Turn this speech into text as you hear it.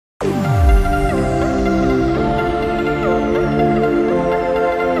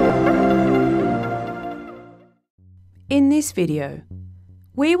this video,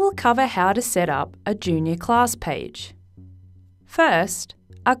 we will cover how to set up a junior class page. First,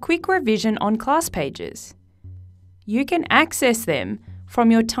 a quick revision on class pages. You can access them from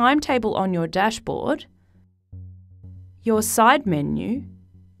your timetable on your dashboard, your side menu,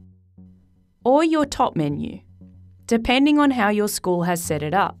 or your top menu, depending on how your school has set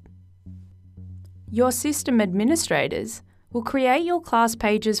it up. Your system administrators will create your class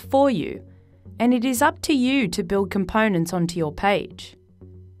pages for you, and it is up to you to build components onto your page.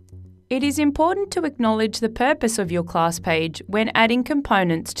 It is important to acknowledge the purpose of your class page when adding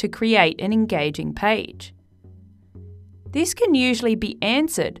components to create an engaging page. This can usually be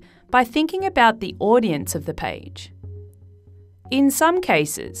answered by thinking about the audience of the page. In some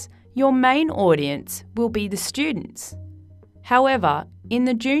cases, your main audience will be the students. However, in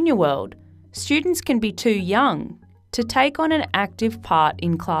the junior world, students can be too young to take on an active part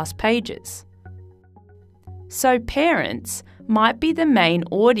in class pages. So parents might be the main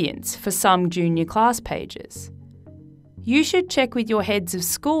audience for some junior class pages. You should check with your heads of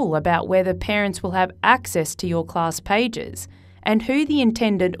school about whether parents will have access to your class pages and who the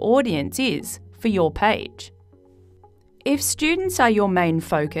intended audience is for your page. If students are your main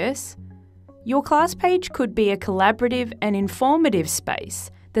focus, your class page could be a collaborative and informative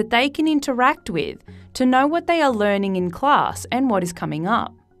space that they can interact with to know what they are learning in class and what is coming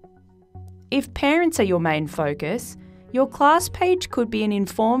up. If parents are your main focus, your class page could be an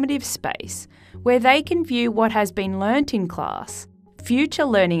informative space where they can view what has been learnt in class, future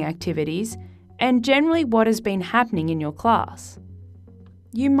learning activities, and generally what has been happening in your class.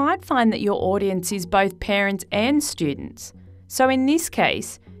 You might find that your audience is both parents and students, so in this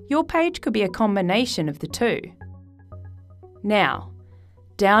case, your page could be a combination of the two. Now,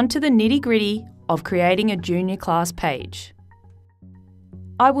 down to the nitty-gritty of creating a junior class page.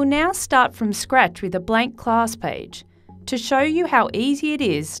 I will now start from scratch with a blank class page to show you how easy it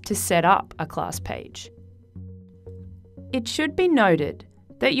is to set up a class page. It should be noted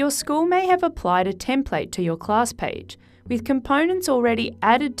that your school may have applied a template to your class page with components already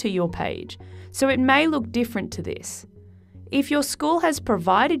added to your page, so it may look different to this. If your school has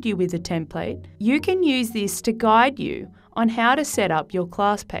provided you with a template, you can use this to guide you on how to set up your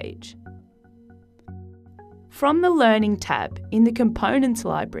class page. From the Learning tab in the Components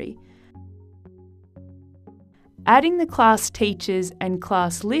library, adding the class teachers and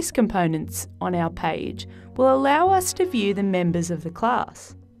class list components on our page will allow us to view the members of the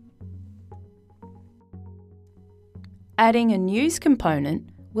class. Adding a news component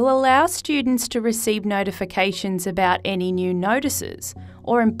will allow students to receive notifications about any new notices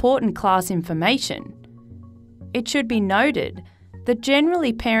or important class information. It should be noted that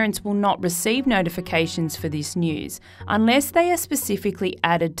generally parents will not receive notifications for this news unless they are specifically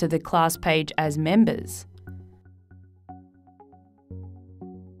added to the class page as members.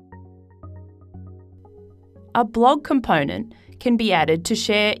 A blog component can be added to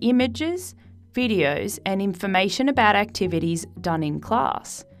share images, videos, and information about activities done in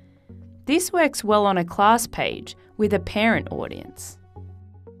class. This works well on a class page with a parent audience.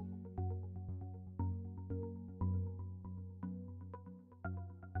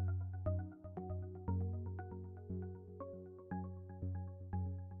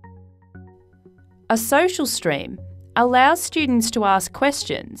 A social stream allows students to ask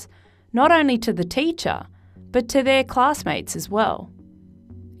questions, not only to the teacher, but to their classmates as well.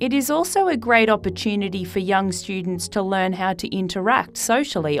 It is also a great opportunity for young students to learn how to interact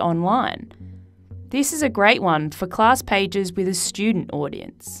socially online. This is a great one for class pages with a student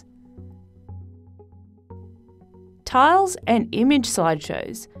audience. Tiles and image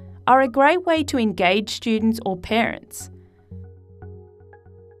slideshows are a great way to engage students or parents.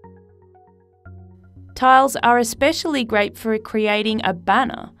 Tiles are especially great for creating a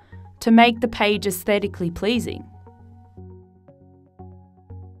banner to make the page aesthetically pleasing.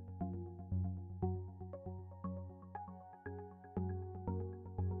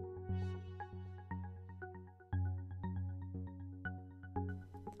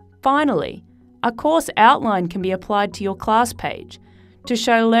 Finally, a course outline can be applied to your class page to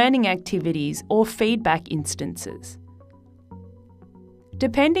show learning activities or feedback instances.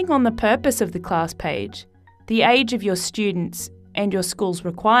 Depending on the purpose of the class page, the age of your students, and your school's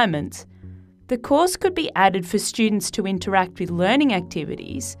requirements, the course could be added for students to interact with learning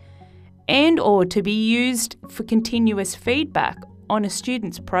activities and/or to be used for continuous feedback on a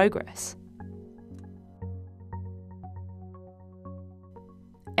student's progress.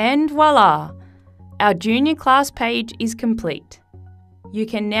 And voila! Our junior class page is complete. You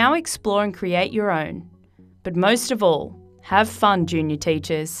can now explore and create your own. But most of all, have fun, junior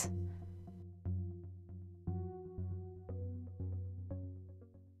teachers.